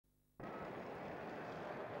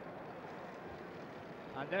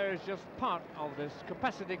And there is just part of this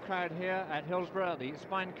capacity crowd here at Hillsborough, the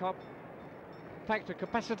Spine Cup factor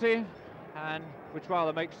capacity, and which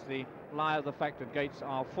rather makes the lie of the fact that gates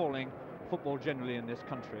are falling football generally in this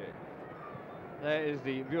country. There is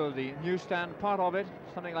the view of the newsstand, part of it,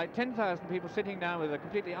 something like 10,000 people sitting down with a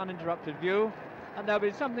completely uninterrupted view, and there'll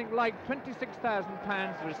be something like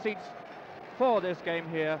 £26,000 receipts for this game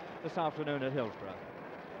here this afternoon at Hillsborough.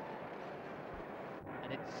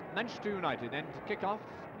 And it's Manchester United then to kick off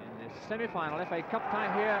in this semi-final FA Cup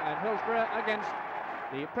tie here at Hillsborough against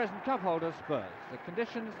the present cup holder Spurs. The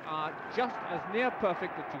conditions are just as near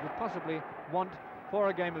perfect that you could possibly want for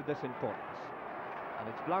a game of this importance. And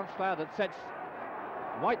it's Blanchflower that sets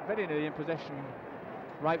White very nearly in possession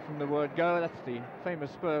right from the word go. That's the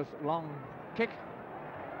famous Spurs long kick.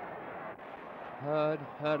 Hurd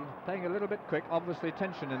playing a little bit quick, obviously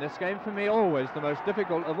tension in this game. For me, always the most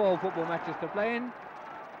difficult of all football matches to play in.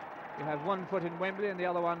 You have one foot in Wembley and the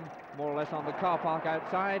other one more or less on the car park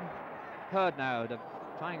outside. Hurd now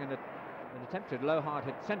trying an attempted low hard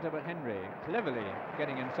hit centre, but Henry cleverly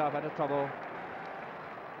getting himself out of trouble.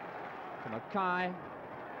 To Mackay.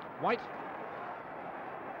 White.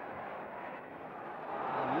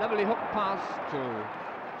 A lovely hook pass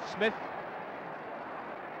to Smith.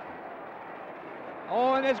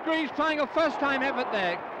 Oh, and there's Greaves trying a first-time effort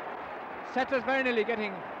there. Setters very nearly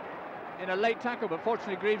getting in a late tackle, but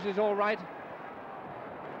fortunately Greaves is all right.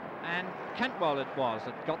 And Cantwell it was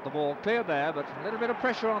that got the ball clear there, but a little bit of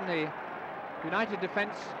pressure on the United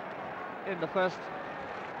defence in the first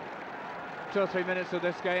 2 or 3 minutes of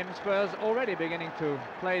this game. Spurs already beginning to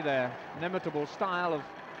play their inimitable style of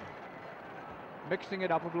mixing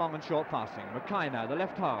it up with long and short passing. Mackay now, the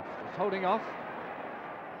left half, is holding off.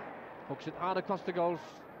 Hooks it hard across the goals.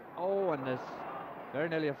 Oh, and there's very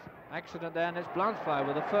nearly an accident there, and it's Blanchflower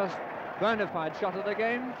with the first bona fide shot of the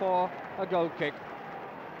game for a goal kick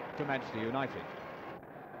to Manchester United.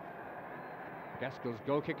 Gaskell's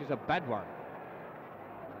goal kick is a bad one.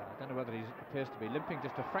 I don't know whether he appears to be limping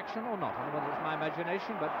just a fraction or not. I don't know whether it's my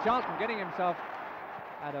imagination, but Charlton getting himself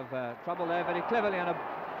out of trouble there very cleverly, and a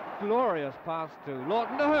glorious pass to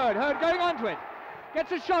Lawton to Hurd. Hurd going onto it.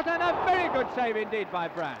 Gets a shot, and a very good save indeed by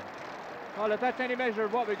Brand. Well, if that's any measure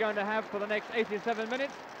of what we're going to have for the next 87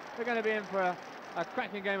 minutes, we're going to be in for a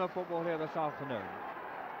cracking game of football here this afternoon.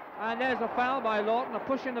 And there's a foul by Lawton, a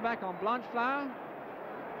push in the back on Blanchflower.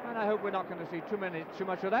 And I hope we're not going to see too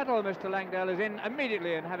much of that, or Mr. Langdale is in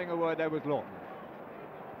immediately and having a word there with Lawton.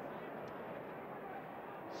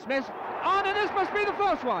 Smith on, and this must be the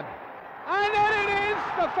first one. And there it is,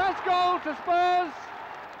 the first goal to Spurs.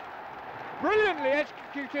 Brilliantly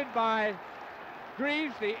executed by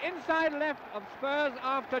Greaves, the inside left of Spurs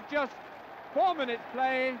after just 4 minutes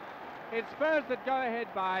play. It's Spurs that go ahead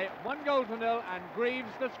by 1-0 and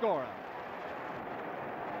Greaves the scorer.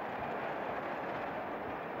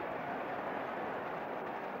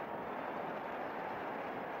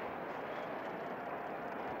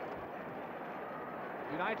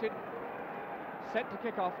 United set to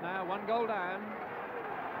kick off now, 1 down.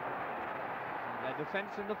 Their defence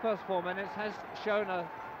in the first 4 minutes has shown a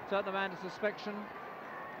certain amount of suspicion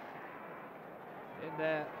in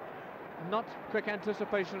their not quick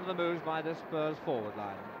anticipation of the moves by the Spurs forward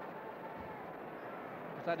line.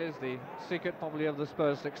 That is the secret probably of the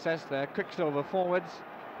Spurs' success, their quicksilver forwards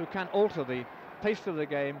who can alter the pace of the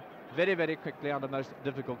game very, very quickly under most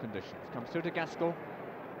difficult conditions. Comes through to Gaskell.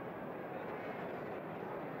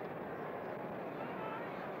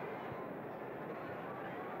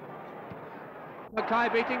 Mackay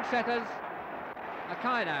beating Setters.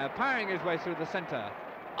 Mackay now powering his way through the centre.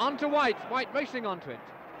 On to White. White racing onto it.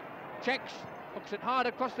 Checks, hooks it hard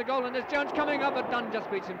across the goal, and there's Jones coming up, but Dunn just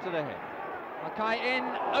beats him to the head. Mackay in,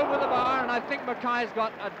 over the bar, and I think Mackay's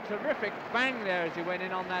got a terrific bang there as he went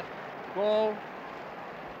in on that ball.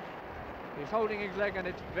 He's holding his leg, and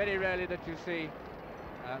it's very rarely that you see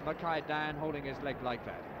Mackay down holding his leg like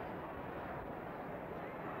that.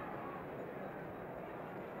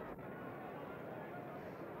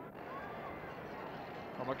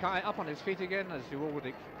 Well, Mackay up on his feet again, as you all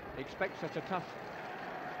would expect such a tough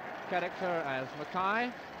character as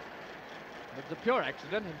Mackay. It's a pure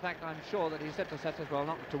accident. In fact, I'm sure that he said to Setters, well,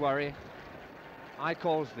 not to worry. I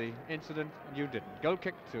caused the incident, and you didn't. Goal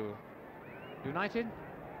kick to United.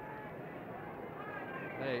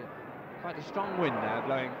 Quite a strong wind now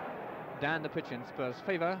blowing down the pitch in Spurs'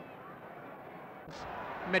 favour.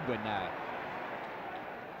 Medwin now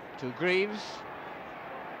to Greaves.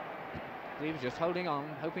 Greaves just holding on,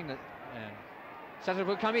 hoping that Setters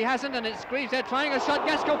will come. He hasn't, and it's Greaves there trying a shot.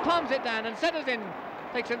 Gaskell palms it down, and Setters in,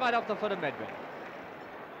 takes it right off the foot of Medwin.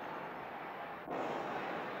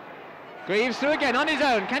 Greaves through again on his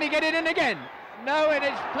own. Can he get it in again? No, and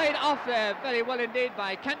it's played off there very well indeed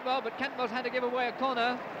by Cantwell, but Cantwell's had to give away a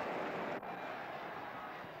corner.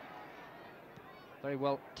 Very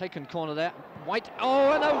well taken corner there. White,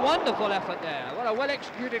 oh, and a wonderful effort there. What a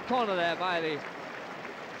well-executed corner there by the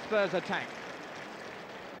Spurs attack.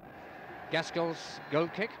 Gaskell's goal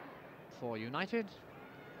kick for United.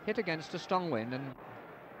 Hit against a strong wind, and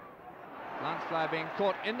Lance Flower being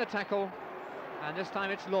caught in the tackle, and this time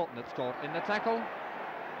it's Lawton that's caught in the tackle.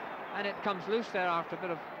 And it comes loose there after a bit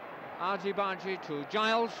of argy-bargy to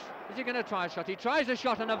Giles. Is he going to try a shot? He tries a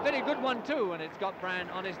shot, and a very good one too, and it's got Brown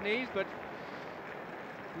on his knees, but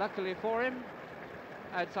luckily for him,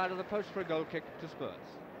 outside of the post for a goal kick to Spurs.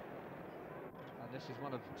 And this is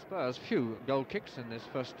one of Spurs' few goal kicks in this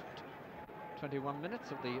first 21 minutes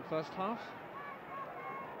of the first half.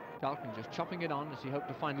 Charlton just chopping it on as he hoped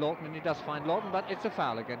to find Lawton, and he does find Lawton, but it's a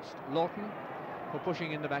foul against Lawton for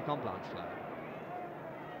pushing in the back on Blanchflower.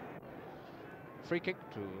 Free kick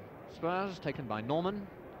to Spurs, taken by Norman,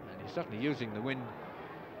 and he's certainly using the wind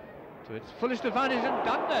to its fullest advantage, and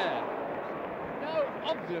Dunn there. No,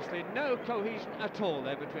 obviously no cohesion at all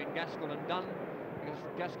there between Gaskell and Dunn, because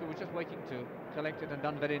Gaskell was just waiting to collect it, and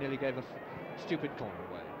Dunn very nearly gave a stupid corner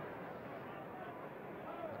away.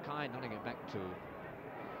 Mackay nodding it back to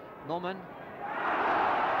Norman.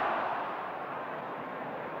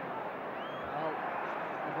 Well,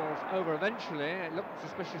 it was over eventually. It looked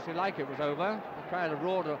suspiciously like it was over. The crowd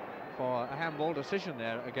roared for a handball decision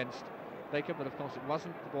there against Baker, but of course it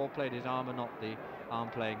wasn't. The ball played his arm and not the arm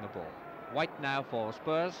playing the ball. White now for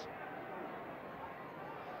Spurs.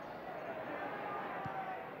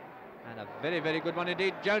 And a very, very good one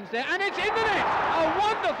indeed. Jones there, and it's in the net! A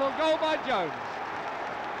wonderful goal by Jones.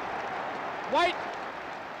 White,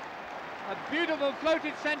 a beautiful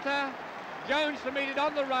floated centre. Jones to meet it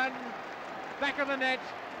on the run. Back of the net.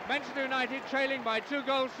 Manchester United trailing by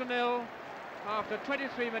 2-0 after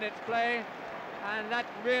 23 minutes play. And that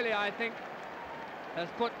really, I think, has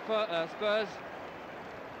put Spurs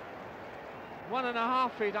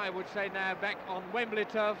 1.5 feet, I would say now, back on Wembley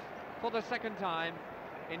turf for the second time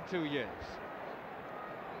in 2 years.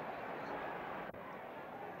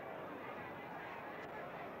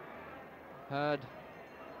 Hurd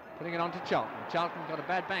putting it on to Charlton. Charlton got a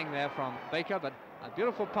bad bang there from Baker, but a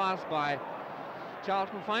beautiful pass by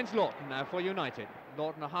Charlton finds Lawton now for United.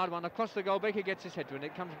 Lawton, a hard one across the goal. Baker gets his head to it.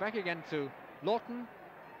 It comes back again to Lawton.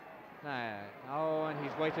 Oh, and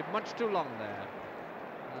he's waited much too long there.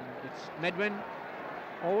 And it's Medwin,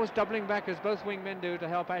 always doubling back as both wingmen do to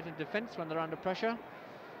help out in defence when they're under pressure.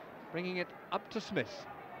 Bringing it up to Smith.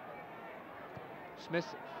 Smith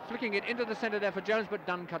flicking it into the centre there for Jones, but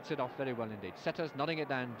Dunn cuts it off very well indeed. Setters nodding it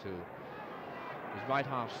down to his right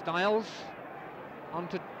half, Styles. On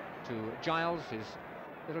to Giles, his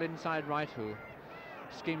little inside right, who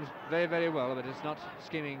schemes very, very well, but it's not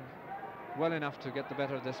scheming well enough to get the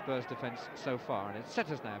better of the Spurs defence so far. And it's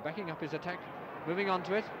Setters now, backing up his attack, moving on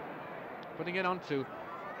to it, putting it on to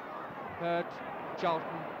Charlton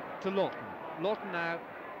to Lawton. Lawton now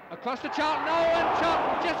across to Charlton. Oh, and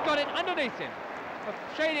Charlton just got it underneath him.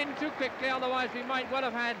 A shade in too quickly, otherwise we might well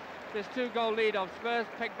have had this 2-goal lead of Spurs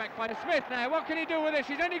pegged back by Smith. Now, what can he do with this?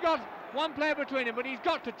 He's only got one player between him, but he's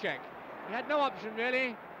got to check. He had no option,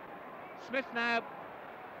 really. Smith now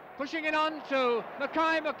pushing it on to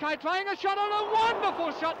Mackay. Mackay trying a shot, on a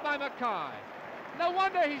wonderful shot by Mackay. No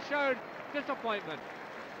wonder he showed disappointment.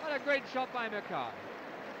 What a great shot by Mackay.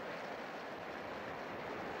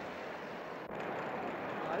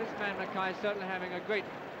 This man Mackay certainly having a great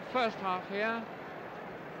first half here.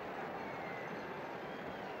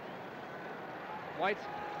 White,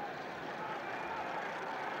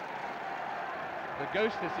 the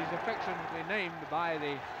Ghost, as he's affectionately named by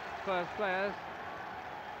the Spurs players,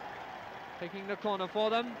 taking the corner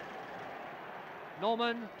for them.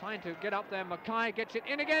 Norman trying to get up there. Mackay gets it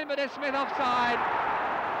in again, but it's Smith offside.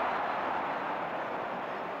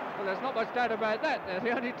 Well, there's not much doubt about that. They're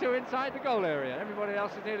the only two inside the goal area. Everybody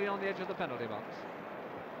else is nearly on the edge of the penalty box.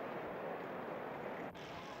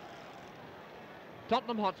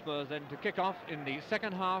 Tottenham Hotspurs then to kick off in the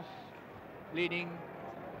second half, leading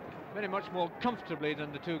very much more comfortably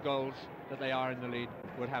than the 2 goals that they are in the lead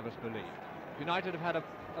would have us believe. United have had a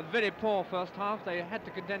very poor first half. They had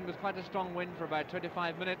to contend with quite a strong wind for about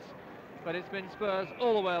 25 minutes, but it's been Spurs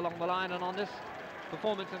all the way along the line, and on this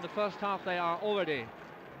performance in the first half they are already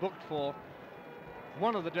booked for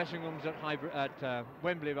one of the dressing rooms at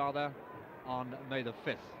Wembley rather, on May the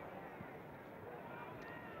 5th.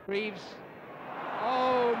 Greaves,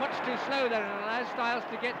 oh, much too slow there, and allows Styles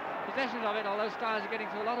to get possession of it, although Styles are getting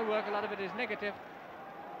through a lot of work. A lot of it is negative.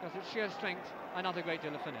 because it's sheer strength and not a great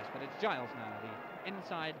deal of finesse. But it's Giles now, the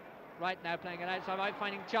inside right now, playing it outside right,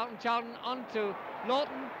 finding Charlton. Charlton onto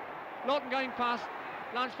Lawton. Lawton going past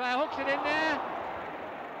Blanchflower, hooks it in there.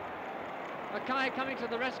 Mackay coming to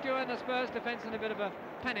the rescue, and the Spurs defence in a bit of a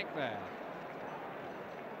panic there.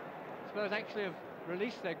 Spurs actually have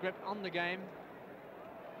released their grip on the game.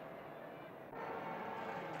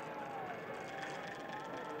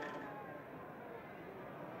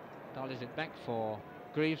 Dollies it back for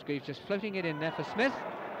Greaves. Greaves just floating it in there for Smith.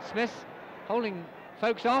 Smith holding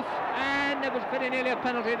folks off, and there was pretty nearly a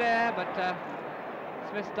penalty there, but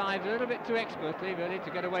Smith dived a little bit too expertly, really, to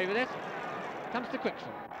get away with it. Comes to Quickson.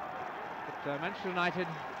 But Manchester United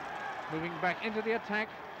moving back into the attack.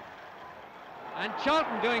 And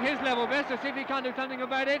Charlton doing his level best to see if he can't do something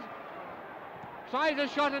about it. Tries a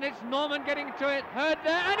shot, and it's Norman getting to it. Hurd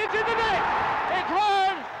there, and it's in the net! It's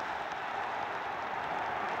Hurd!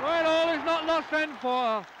 Well, all is not lost then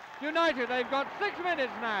for United. They've got 6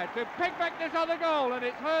 minutes now to pick back this other goal, and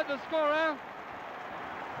it's Hurd the scorer.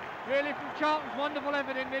 Really from Charlton's wonderful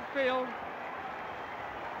effort in midfield.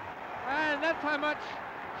 And that's how much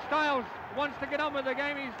Styles wants to get on with the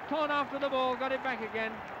game. He's torn after the ball, got it back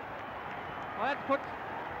again. Well, that puts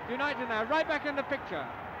United now right back in the picture.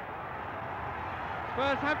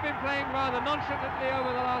 Spurs have been playing rather nonchalantly over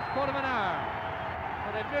the last quarter of an hour.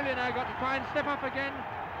 But they've really now got to try and step up again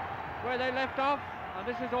where they left off. And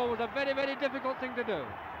this is always a very, very difficult thing to do.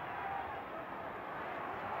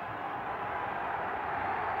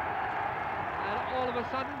 And all of a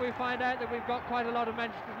sudden we find out that we've got quite a lot of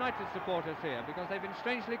Manchester United supporters here, because they've been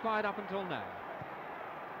strangely quiet up until now.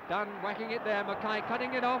 Dunn whacking it there, Mackay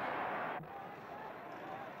cutting it off.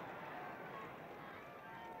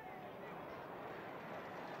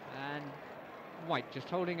 And White just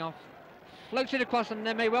holding off, floats it across, and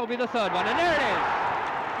there may well be the third one, and there it is!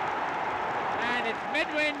 And it's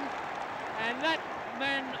Medwin, and that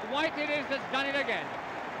man White it is that's done it again.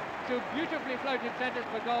 Two beautifully floated centres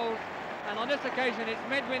for goals, and on this occasion it's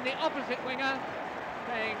Medwin, the opposite winger,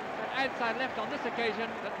 playing an outside left on this occasion,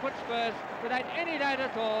 that puts Spurs, without any doubt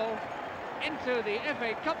at all, into the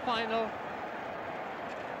FA Cup final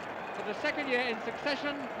for the second year in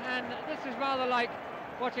succession. And this is rather like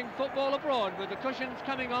watching football abroad, with the cushions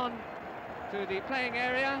coming on to the playing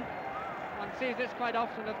area. One sees this quite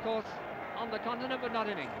often, of course, on the continent, but not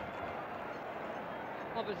in England.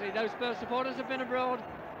 Obviously, those Spurs supporters have been abroad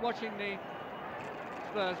watching the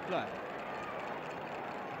Spurs play.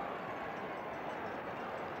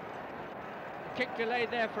 The kick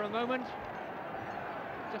delayed there for a moment.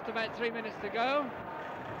 Just about 3 minutes to go.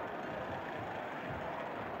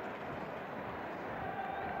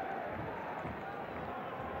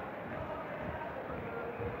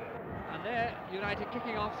 There, United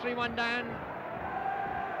kicking off, 3-1 down.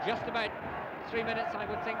 Just about 3 minutes, I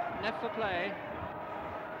would think, left for play.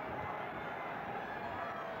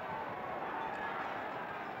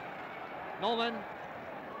 Norman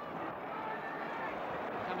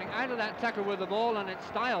coming out of that tackle with the ball, and it's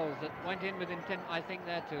Styles that went in with intent, I think,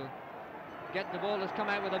 there to get the ball. Has come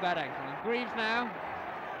out with a bad ankle. And Greaves now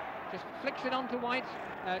just flicks it onto White,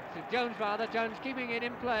 to Jones rather. Jones keeping it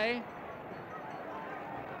in play.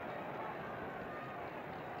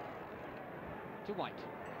 To White.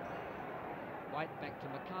 White back to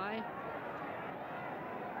Mackay.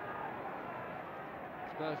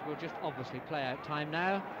 Spurs will just obviously play out time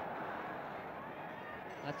now.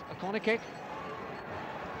 That's a corner kick.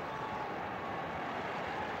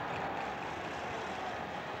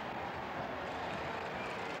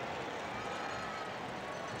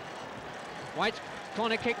 White's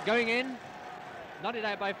corner kick going in. Nodded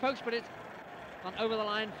out by Folks, but it's gone over the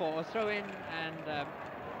line for a throw in, and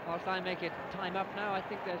whilst I make it time up now, I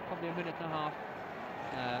think there's probably a minute and a half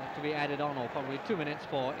to be added on, or probably 2 minutes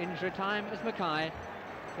for injury time, as Mackay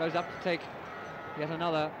goes up to take yet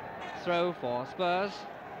another throw for Spurs.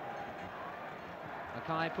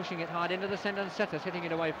 Mackay pushing it hard into the centre, and Setters hitting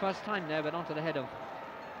it away first time there, but onto the head of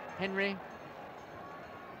Henry.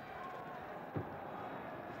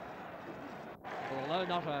 Although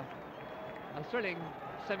not a thrilling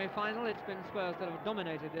semi-final, it's been Spurs that have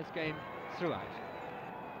dominated this game throughout.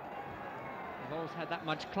 They've always had that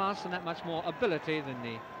much class and that much more ability than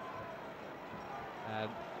the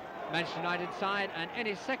Manchester United side, and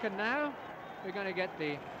any second now we're going to get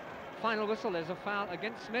the final whistle. There's a foul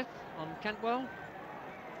against Smith on Cantwell,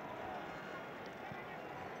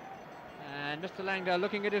 and Mr. Langer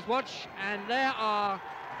looking at his watch, and there are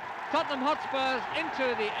Tottenham Hotspurs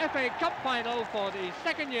into the FA Cup final for the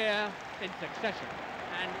second year in succession,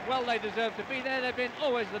 and well, they deserve to be there. They've been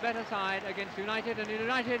always the better side against United, and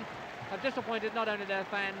United have disappointed not only their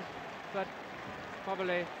fans but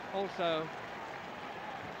probably also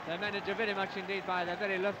their manager very much indeed by their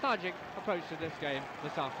very lethargic approach to this game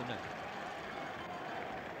this afternoon.